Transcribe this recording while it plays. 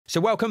So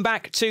welcome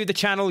back to the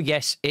channel.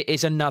 Yes, it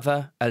is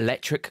another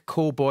Electric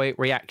Callboy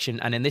reaction,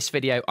 and in this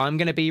video I'm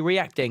going to be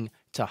reacting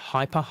to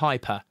Hypa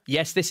Hypa.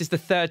 Yes, this is the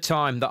third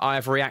time that I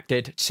have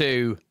reacted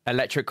to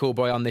Electric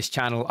Callboy on this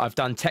channel. I've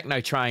done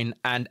Techno Train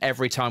and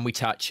Every Time We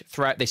Touch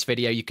throughout this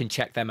video. You can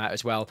check them out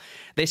as well.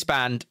 This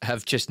band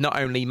have just not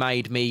only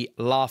made me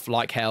laugh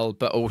like hell,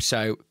 but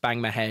also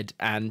bang my head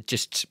and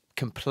just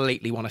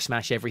completely want to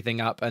smash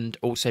everything up and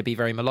also be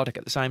very melodic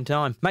at the same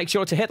time. Make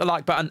sure to hit the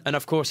like button and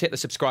of course hit the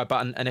subscribe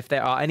button, and if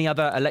there are any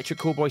other Electric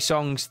Callboy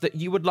songs that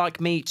you would like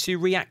me to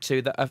react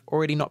to that have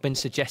already not been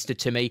suggested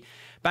to me,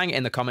 bang it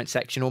in the comment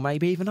section, or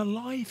maybe even a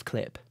live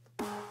clip.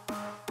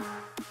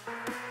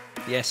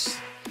 Yes,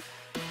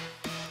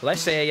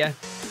 let's hear you.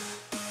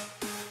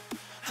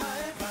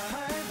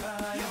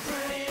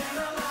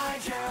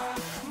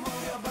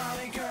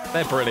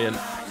 They're brilliant,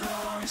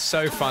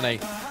 so funny.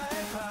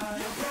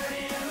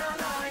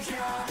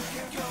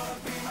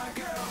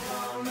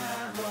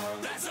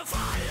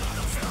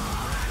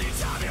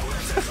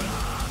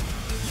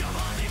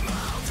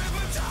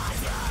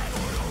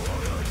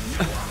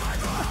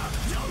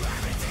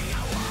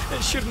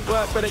 It shouldn't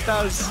work, but it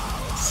does.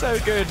 So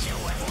good.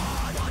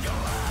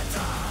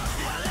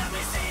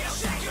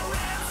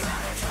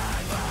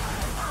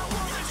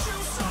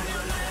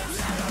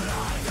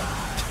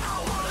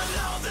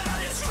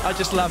 I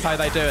just love how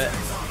they do it.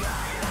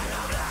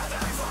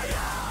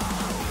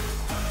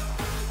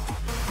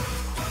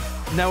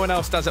 No one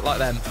else does it like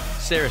them.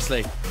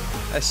 Seriously.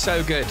 They're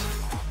so good.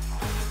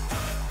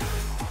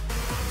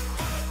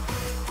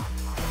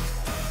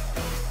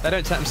 They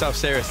don't take themselves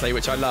seriously,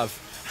 which I love.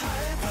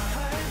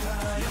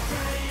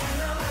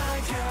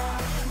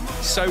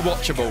 So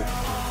watchable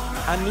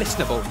and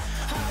listenable.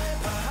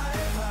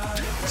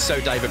 So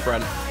David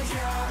Brent.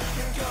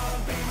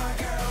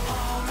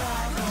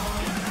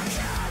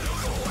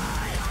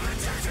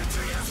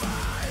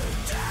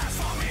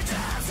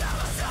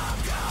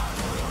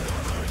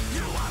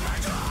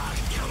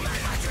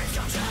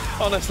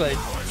 Honestly,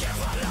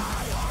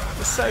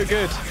 it's so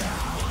good.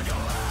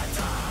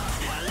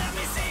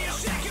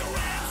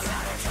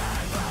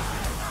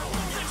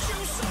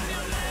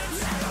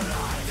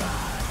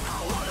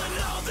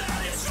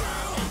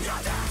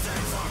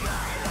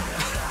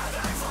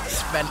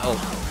 It's mental.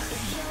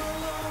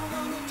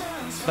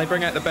 They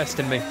bring out the best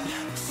in me.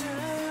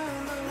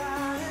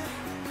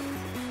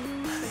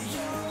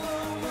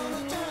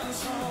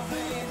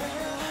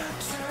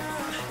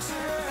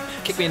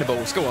 Kick me in the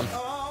balls, go on.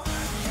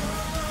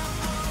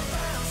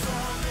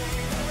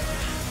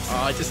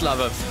 Oh, I just love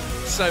them.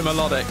 So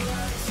melodic.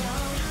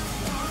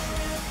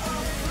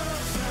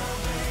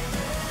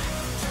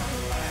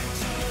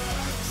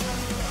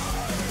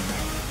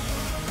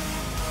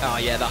 Oh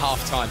yeah, the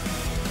halftime.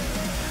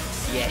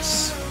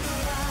 Yes.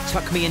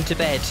 Tuck me into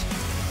bed.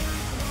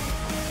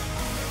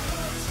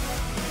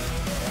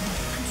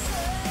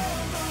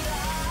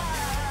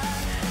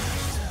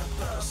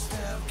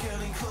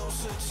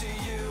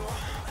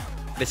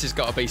 This has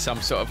got to be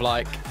some sort of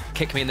like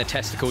kick me in the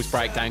testicles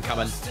breakdown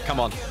coming. Come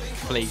on,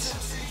 please,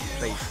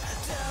 please.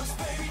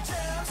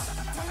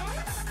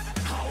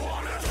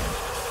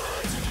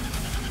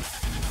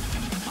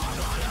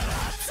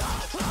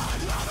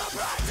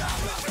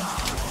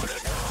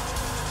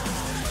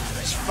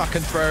 Just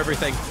fucking throw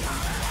everything.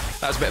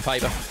 That was a bit of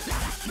paper.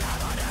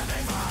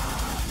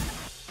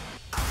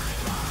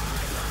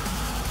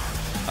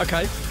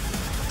 Okay.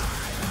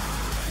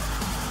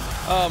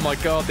 Oh my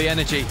god, the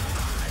energy.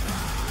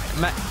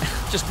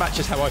 Just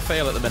matches how I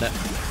feel at the minute.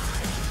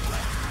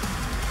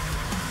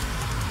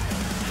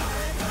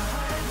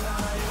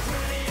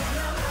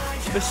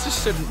 This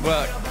just shouldn't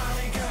work,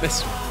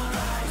 this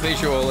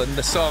visual and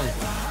the song,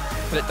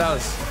 but it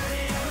does.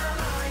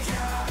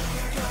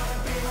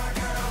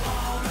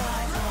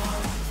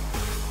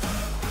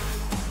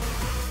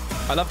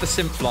 I love the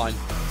synth line.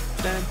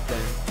 Dun,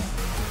 dun.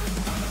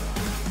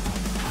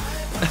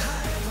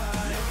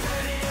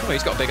 Oh,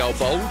 he's got a big old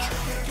bulge.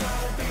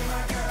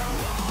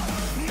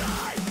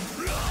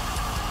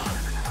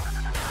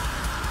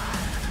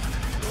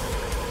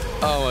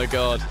 Oh my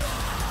god.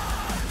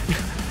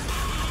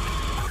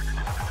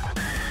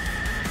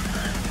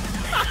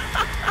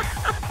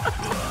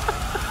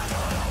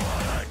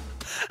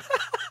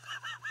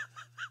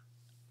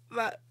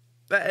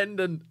 that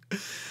ending.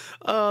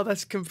 Oh,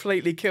 that's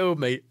completely killed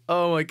me.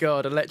 Oh my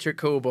god, Electric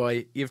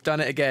Callboy, you've done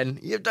it again.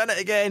 You've done it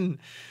again.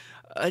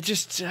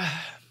 Just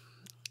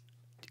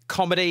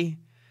comedy,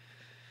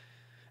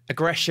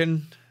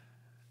 aggression,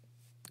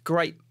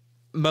 great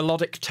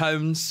melodic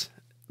tones,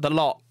 the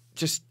lot.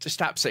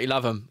 Just absolutely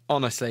love them.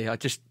 Honestly, I'm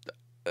just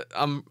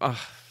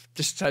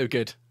so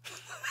good.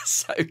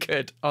 So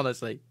good,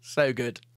 honestly, so good.